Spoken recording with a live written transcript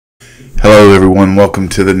Hello, everyone. Welcome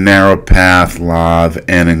to the Narrow Path live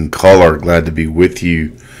and in color. Glad to be with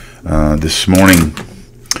you this morning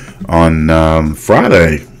on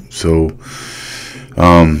Friday. So,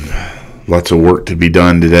 lots of work to be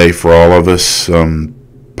done today for all of us,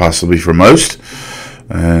 possibly for most,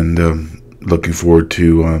 and looking forward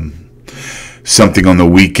to something on the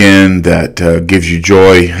weekend that gives you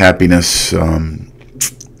joy, happiness,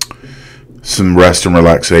 some rest and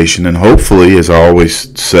relaxation, and hopefully, as I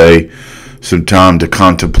always say, some time to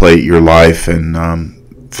contemplate your life and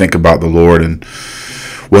think about the Lord and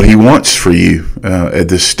what He wants for you at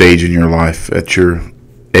this stage in your life, at your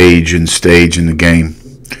age and stage in the game.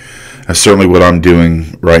 That's certainly what I'm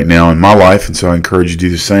doing right now in my life, and so I encourage you to do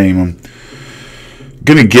the same. I'm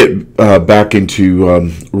going to get back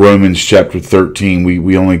into Romans chapter 13.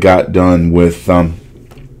 We only got done with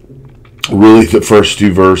really the first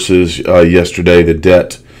two verses yesterday, the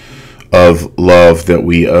debt of love that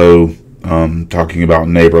we owe, talking about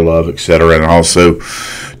neighbor love, etc. And I also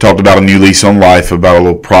talked about a new lease on life, about a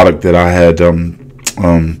little product that I had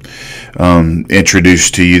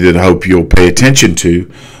introduced to you that I hope you'll pay attention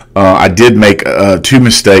to. I did make two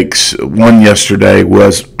mistakes. One yesterday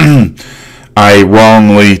was I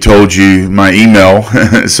wrongly told you my email.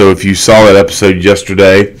 So if you saw that episode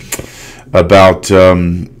yesterday about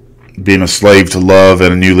being a slave to love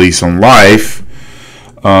and a new lease on life,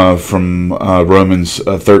 from Romans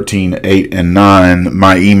 13, 8, and 9,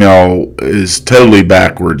 my email is totally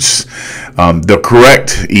backwards. The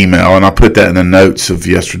correct email, and I'll put that in the notes of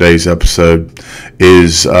yesterday's episode,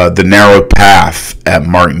 is the narrow path at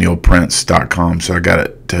markneilprince.com. So I got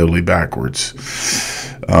it totally backwards.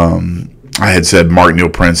 I had said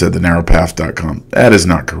markneilprince at thenarrowpath.com. That is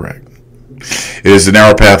not correct. It is the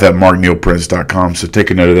narrow path at markneilprince.com. So take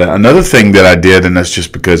a note of that. Another thing that I did, and that's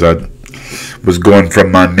just because I was going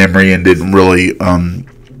from my memory and didn't really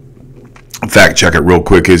fact check it real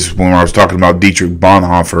quick, is when I was talking about Dietrich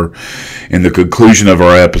Bonhoeffer in the conclusion of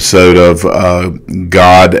our episode of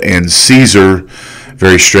God and Caesar,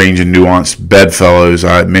 very strange and nuanced bedfellows.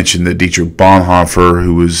 I mentioned that Dietrich Bonhoeffer,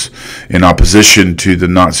 who was in opposition to the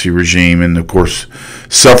Nazi regime and of course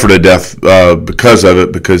suffered a death because of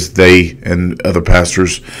it, because they and other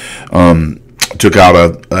pastors took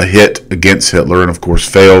out a hit against Hitler and of course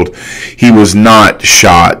failed. He was not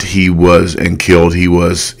shot, he was and killed, he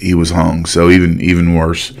was hung. So even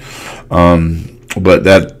worse. But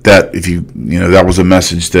that if you that was a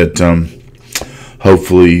message that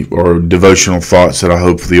hopefully, or devotional thoughts that I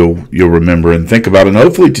hopefully you'll remember and think about, and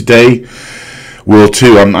hopefully today will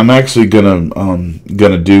too. I'm actually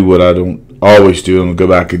gonna do what I don't always do. I'm gonna go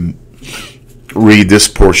back and read this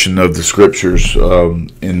portion of the scriptures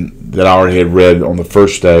that I already had read on the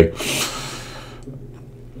first day.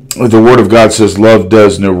 The Word of God says, "Love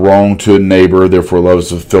does no wrong to a neighbor, therefore love is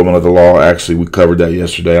the fulfillment of the law." Actually, we covered that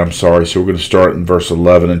yesterday. I'm sorry. So we're going to start in verse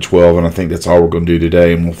 11 and 12, and I think that's all we're going to do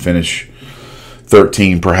today, and we'll finish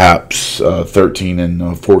 13 perhaps, 13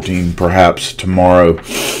 and 14 perhaps tomorrow.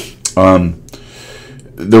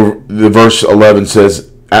 The verse 11 says,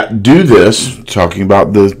 "Do this," talking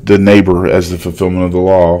about the neighbor as the fulfillment of the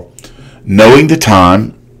law, "knowing the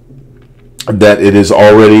time, that it is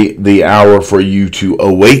already the hour for you to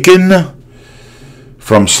awaken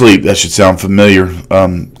from sleep." That should sound familiar,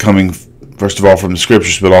 coming first of all from the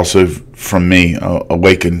scriptures, but also from me.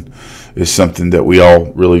 Awaken is something that we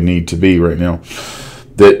all really need to be right now.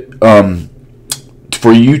 That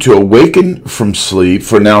for you to awaken from sleep,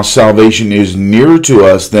 for now salvation is nearer to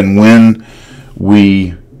us than when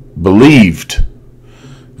we believed.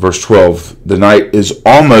 Verse 12, "The night is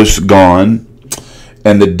almost gone,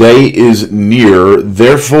 and the day is near.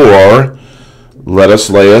 Therefore, let us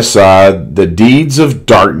lay aside the deeds of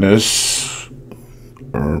darkness,"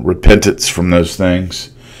 or repentance from those things,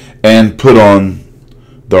 "and put on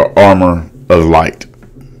the armor of light."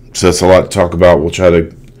 So that's a lot to talk about. We'll try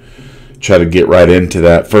to get right into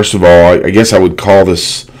that. First of all, I guess I would call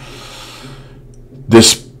this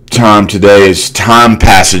time today is time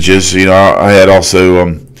passages. I had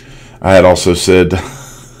also said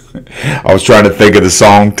I was trying to think of the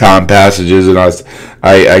song "Time Passages," and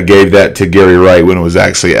I gave that to Gary Wright when it was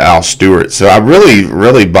actually Al Stewart. So I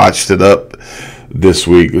really botched it up this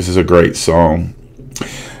week. This is a great song.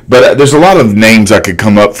 But there's a lot of names I could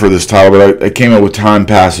come up for this title, but I came up with "Time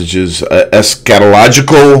Passages,"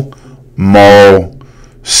 eschatological moral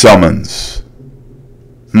summons.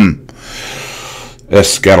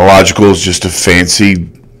 Eschatological is just a fancy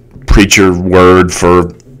preacher word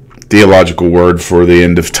for theological word for the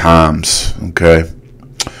end of times. Okay,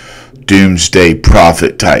 doomsday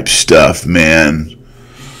prophet type stuff, man.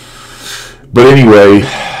 But anyway,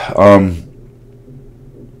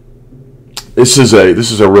 This is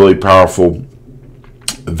a really powerful,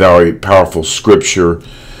 very powerful scripture.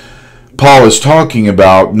 Paul is talking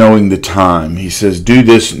about knowing the time. He says, do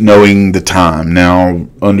this knowing the time. Now,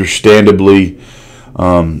 understandably,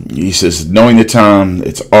 he says, knowing the time,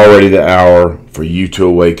 it's already the hour for you to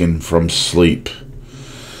awaken from sleep.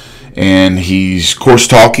 And he's, of course,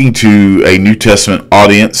 talking to a New Testament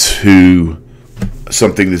audience who,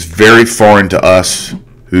 something that's very foreign to us,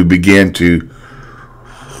 who began to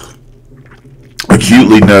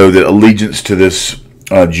acutely know that allegiance to this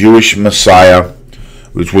Jewish Messiah,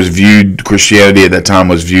 which was viewed, Christianity at that time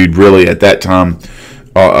was viewed really at that time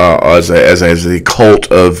as a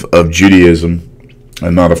cult of Judaism,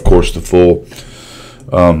 and not, of course, the full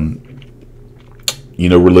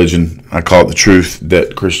religion. I call it the truth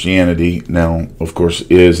that Christianity now, of course,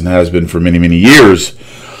 is and has been for many, many years.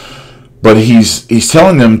 But he's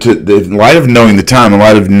telling them in light of knowing the time, in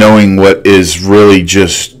light of knowing what is really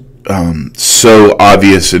just so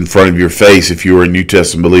obvious in front of your face, if you were a New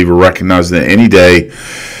Testament believer, recognizing that any day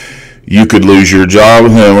you could lose your job.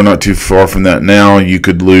 We're not too far from that now. You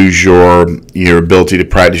could lose your ability to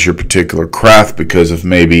practice your particular craft because of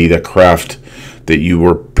maybe the craft that you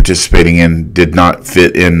were participating in did not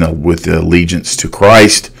fit in with the allegiance to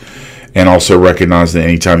Christ. And also recognize that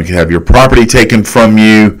anytime you could have your property taken from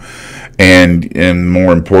you, and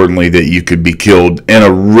more importantly, that you could be killed in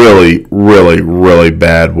a really, really, really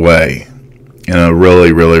bad way. In a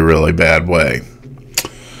really, really, really bad way.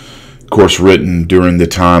 Of course, written during the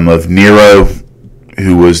time of Nero,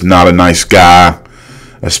 who was not a nice guy,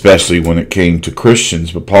 especially when it came to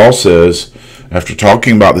Christians. But Paul says, after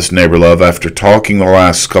talking about this neighbor love, after talking the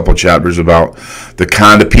last couple chapters about the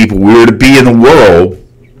kind of people we were to be in the world,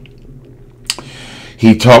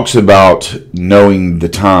 he talks about knowing the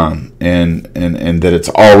time and that it's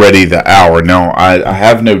already the hour. Now, I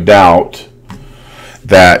have no doubt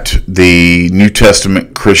that the New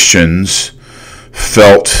Testament Christians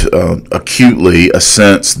felt acutely a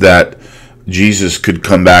sense that Jesus could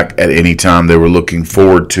come back at any time. They were looking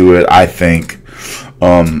forward to it. I think.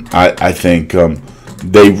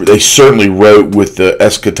 They certainly wrote with the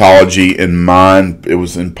eschatology in mind. It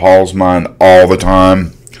was in Paul's mind all the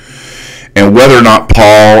time. And whether or not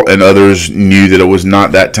Paul and others knew that it was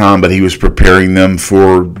not that time, but he was preparing them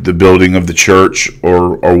for the building of the church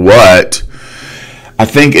or what, I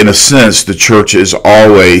think in a sense the church is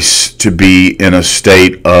always to be in a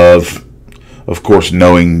state of course,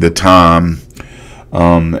 knowing the time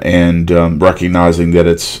and recognizing that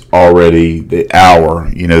it's already the hour.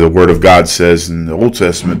 You know, the Word of God says in the Old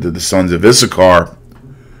Testament that the sons of Issachar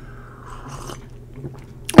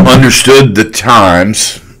understood the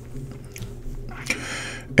times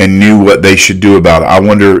and knew what they should do about it. I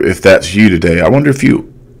wonder if that's you today. I wonder if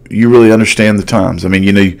you really understand the times. I mean,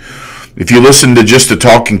 you know, if you listen to just the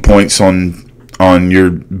talking points on your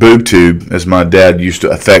boob tube, as my dad used to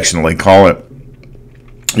affectionately call it,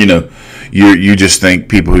 you know, you just think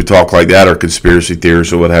people who talk like that are conspiracy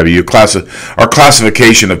theorists or what have you. Our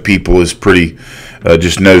classification of people is pretty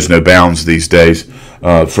just knows no bounds these days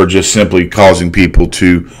for just simply causing people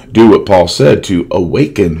to do what Paul said, to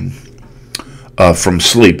awaken from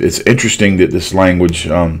sleep. It's interesting that this language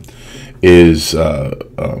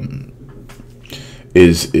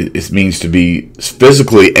it means to be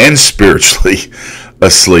physically and spiritually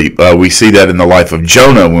asleep. We see that in the life of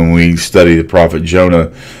Jonah when we study the prophet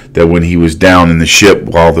Jonah, that when he was down in the ship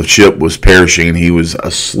while the ship was perishing and he was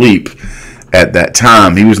asleep at that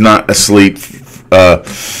time, he was not asleep for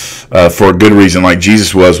a good reason like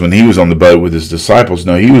Jesus was when he was on the boat with his disciples.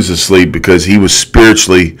 No, he was asleep because he was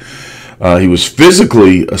spiritually he was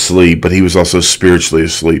physically asleep, but he was also spiritually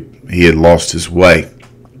asleep. He had lost his way.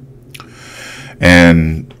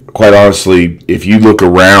 And quite honestly, if you look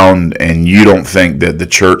around and you don't think that the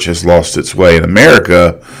church has lost its way in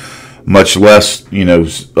America, much less, you know,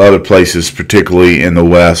 other places, particularly in the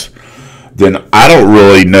West, then I don't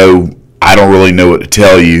really know what to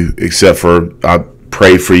tell you, except for I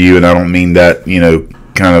pray for you, and I don't mean that, you know,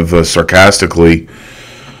 kind of sarcastically,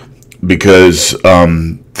 because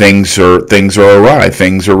things are awry.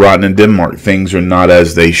 Things are rotten in Denmark. Things are not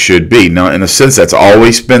as they should be. Now, in a sense, that's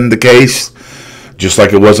always been the case. Just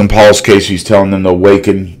like it was in Paul's case, he's telling them to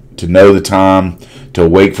awaken, to know the time, to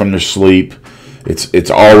awake from their sleep.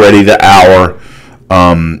 It's already the hour.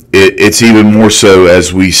 It's even more so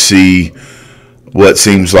as we see what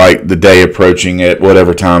seems like the day approaching at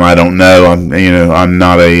whatever time. I don't know. I'm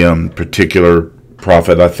not a particular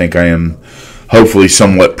prophet. I think I am hopefully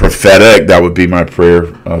somewhat prophetic. That would be my prayer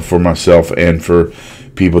for myself and for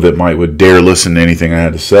people that would dare listen to anything I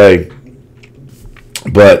had to say.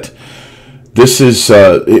 But This is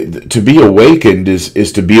to be awakened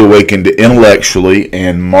is to be awakened intellectually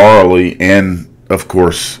and morally, and of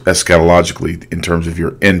course eschatologically, in terms of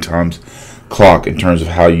your end times clock, in terms of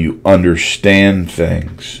how you understand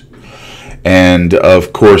things. And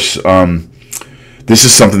of course, this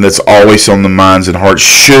is something that's always on the minds and hearts,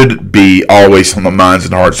 should be always on the minds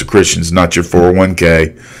and hearts of Christians, not your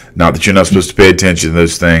 401k. Not that you're not supposed to pay attention to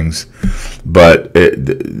those things, but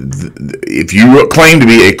if you claim to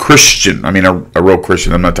be a Christian, I mean a real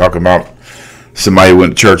Christian, I'm not talking about somebody who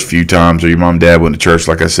went to church a few times, or your mom and dad went to church,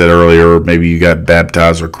 like I said earlier, or maybe you got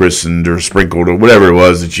baptized or christened or sprinkled or whatever it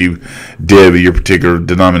was that you did with your particular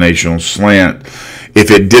denominational slant.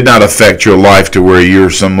 If it did not affect your life to where you're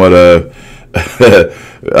somewhat a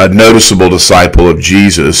noticeable disciple of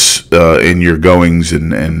Jesus in your goings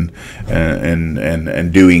and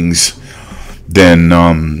doings, then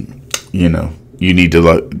you need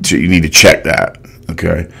to check that.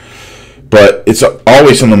 Okay, but it's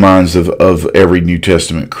always on the minds of every New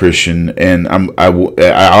Testament Christian, and I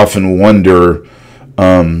often wonder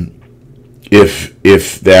if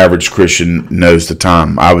the average Christian knows the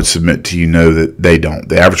time. I would submit to you, that they don't.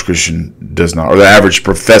 The average Christian does not, or the average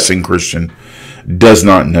professing Christian does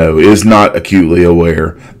not know, is not acutely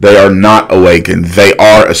aware. They are not awakened. They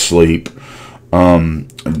are asleep.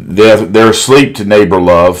 They're asleep to neighbor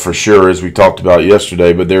love, for sure, as we talked about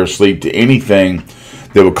yesterday, but they're asleep to anything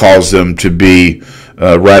that would cause them to be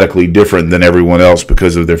radically different than everyone else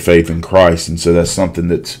because of their faith in Christ. And so that's something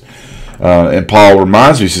that's, and Paul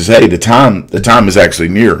reminds me, he says, hey, the time is actually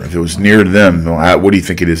near. If it was near to them, what do you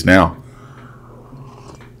think it is now?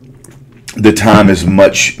 The time is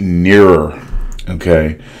much nearer,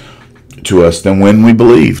 okay, to us than when we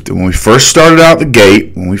believed. When we first started out the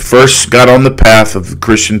gate, when we first got on the path of the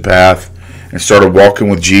Christian path and started walking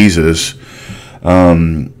with Jesus,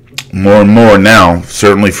 more and more now,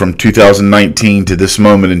 certainly from 2019 to this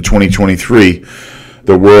moment in 2023,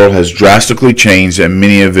 the world has drastically changed, and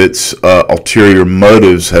many of its ulterior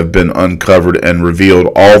motives have been uncovered and revealed,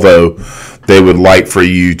 although they would like for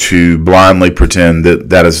you to blindly pretend that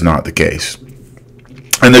that is not the case.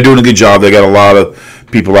 And they're doing a good job. They got a lot of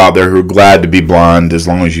people out there who are glad to be blind, as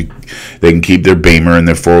long as they can keep their Beamer and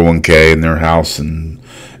their 401k and their house and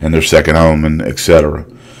their second home, and etc.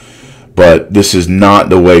 But this is not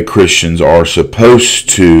the way Christians are supposed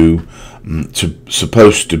to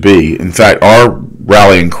be. In fact, our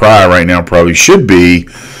rallying cry right now probably should be,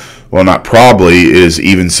 well, not probably, is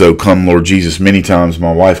even so, come Lord Jesus. Many times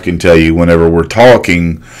my wife can tell you, whenever we're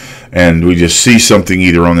talking and we just see something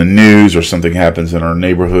either on the news, or something happens in our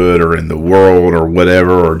neighborhood or in the world or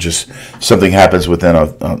whatever, or just something happens within a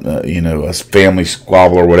family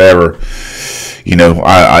squabble or whatever,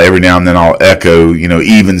 I every now and then I'll echo,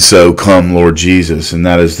 even so, come Lord Jesus. And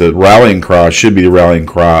that is the rallying cry, should be the rallying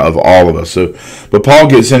cry of all of us. So, but Paul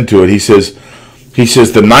gets into it. He says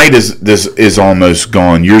the night is almost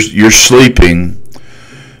gone. You're sleeping.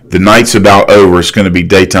 The night's about over. It's going to be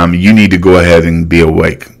daytime. You need to go ahead and be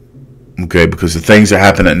awake. Okay, because the things that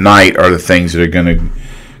happen at night are the things that are going to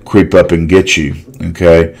creep up and get you.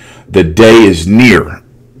 Okay, the day is near.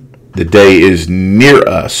 The day is near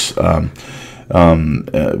us. We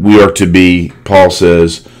are to be, Paul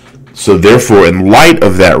says, so therefore, in light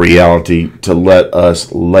of that reality, to let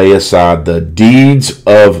us lay aside the deeds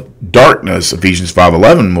of darkness. Ephesians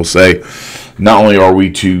 5:11 will say, not only are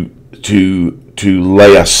we to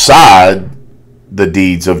lay aside the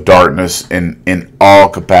deeds of darkness in all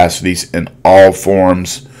capacities, in all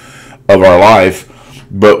forms of our life,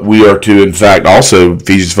 but we are to, in fact, also,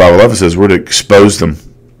 Ephesians 5:11 says, we're to expose them.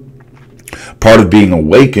 Part of being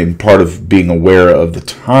awakened, part of being aware of the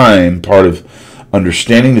time, part of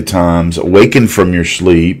understanding the times, awakened from your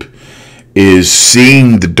sleep, is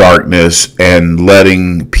seeing the darkness and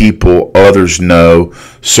letting people, others know,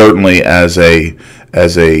 certainly as a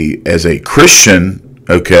Christian,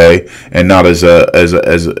 okay, and not as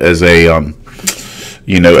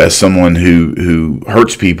someone who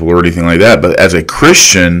hurts people or anything like that, but as a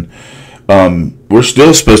Christian, we're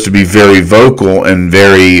still supposed to be very vocal and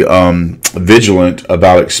very vigilant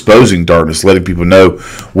about exposing darkness, letting people know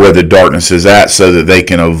where the darkness is at so that they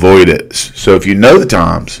can avoid it. So if you know the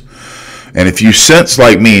times, and if you sense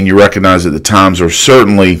like me and you recognize that the times are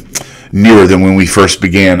certainly nearer than when we first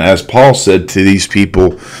began, as Paul said to these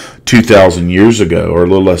people 2,000 years ago, or a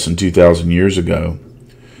little less than 2,000 years ago,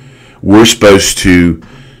 we're supposed to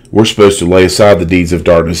lay aside the deeds of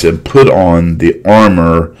darkness and put on the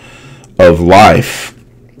armor of life.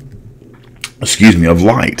 Of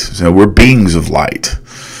light. So we're beings of light.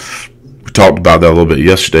 We talked about that a little bit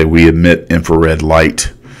yesterday. We emit infrared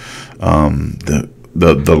light.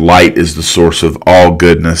 The light is the source of all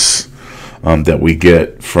goodness. that we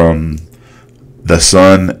get from the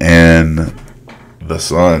sun and the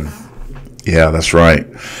sun. Yeah, that's right.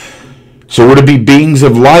 So we're to be beings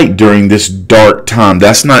of light during this dark time.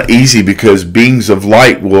 That's not easy, because beings of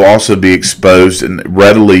light will also be exposed and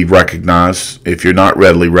readily recognized. If you're not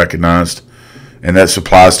readily recognized, and that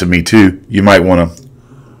applies to me too, you might want to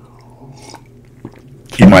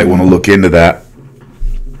look into that.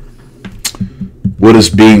 What is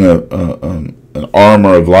being an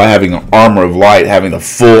armor of light? Having an armor of light, having the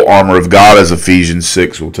full armor of God, as Ephesians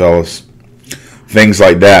 6 will tell us. Things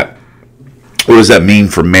like that. What does that mean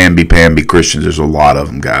for mamby-pamby Christians? There's a lot of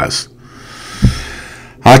them, guys.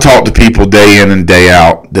 I talk to people day in and day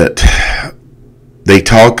out that they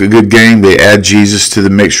talk a good game. They add Jesus to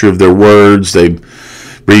the mixture of their words. They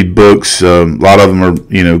read books. A lot of them are,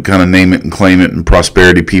 kind of name it and claim it and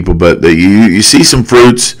prosperity people. But you see some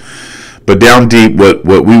fruits. But down deep, what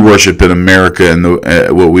we worship in America and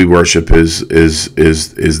what we worship is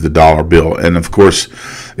the dollar bill. And of course,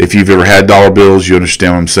 if you've ever had dollar bills, you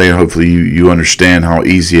understand what I'm saying. Hopefully, you understand how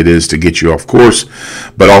easy it is to get you off course.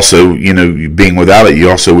 But also, being without it, you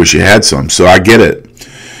also wish you had some. So I get it.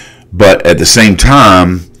 But at the same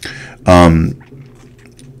time,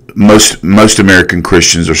 most American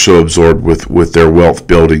Christians are so absorbed with their wealth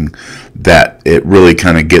building that it really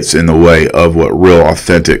kind of gets in the way of what real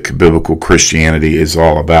authentic biblical Christianity is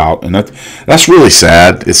all about. And that's really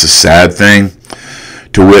sad. It's a sad thing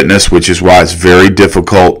to witness, which is why it's very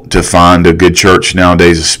difficult to find a good church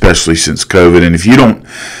nowadays, especially since COVID. And if you don't,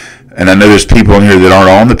 and I know there's people in here that aren't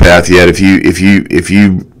on the path yet, if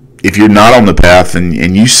you're not on the path and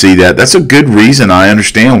you see that, that's a good reason. I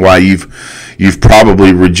understand why you've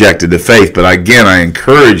probably rejected the faith. But again, I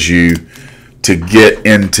encourage you to get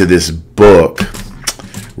into this book.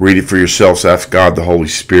 Read it for yourselves. Ask God, the Holy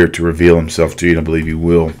Spirit, to reveal himself to you, and I believe he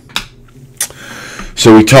will.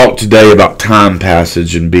 So we talked today about time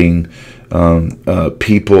passage and being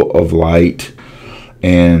people of light.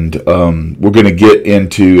 And we're going to get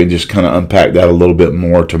into and just kind of unpack that a little bit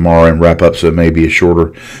more tomorrow and wrap up. So it may be a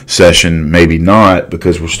shorter session, maybe not,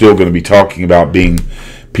 because we're still going to be talking about being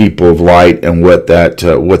people of light and what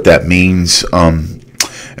that means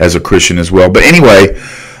as a Christian as well. But anyway,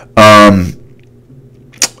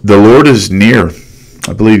 the Lord is near.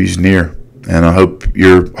 I believe he's near. And I hope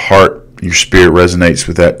your heart, your spirit resonates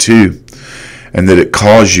with that too. And that it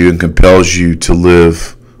calls you and compels you to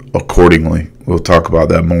live accordingly. We'll talk about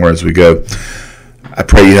that more as we go. I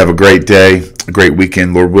pray you have a great day, a great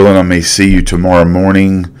weekend. Lord willing, I may see you tomorrow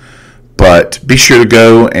morning. But be sure to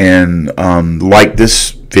go and like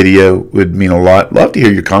this video. Would mean a lot. Love to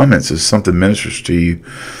hear your comments. If something ministers to you,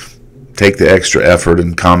 take the extra effort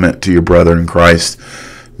and comment to your brother in Christ.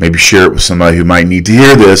 Maybe share it with somebody who might need to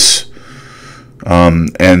hear this.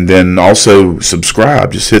 And then also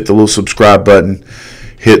subscribe. Just hit the little subscribe button,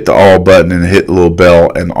 hit the all button, and hit the little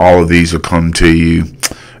bell, and all of these will come to you.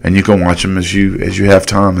 And you can watch them as you have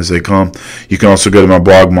time, as they come. You can also go to my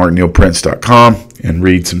blog, markneilprince.com, and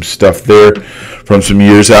read some stuff there from some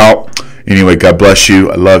years out. Anyway, God bless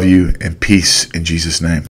you. I love you, and peace in Jesus' name.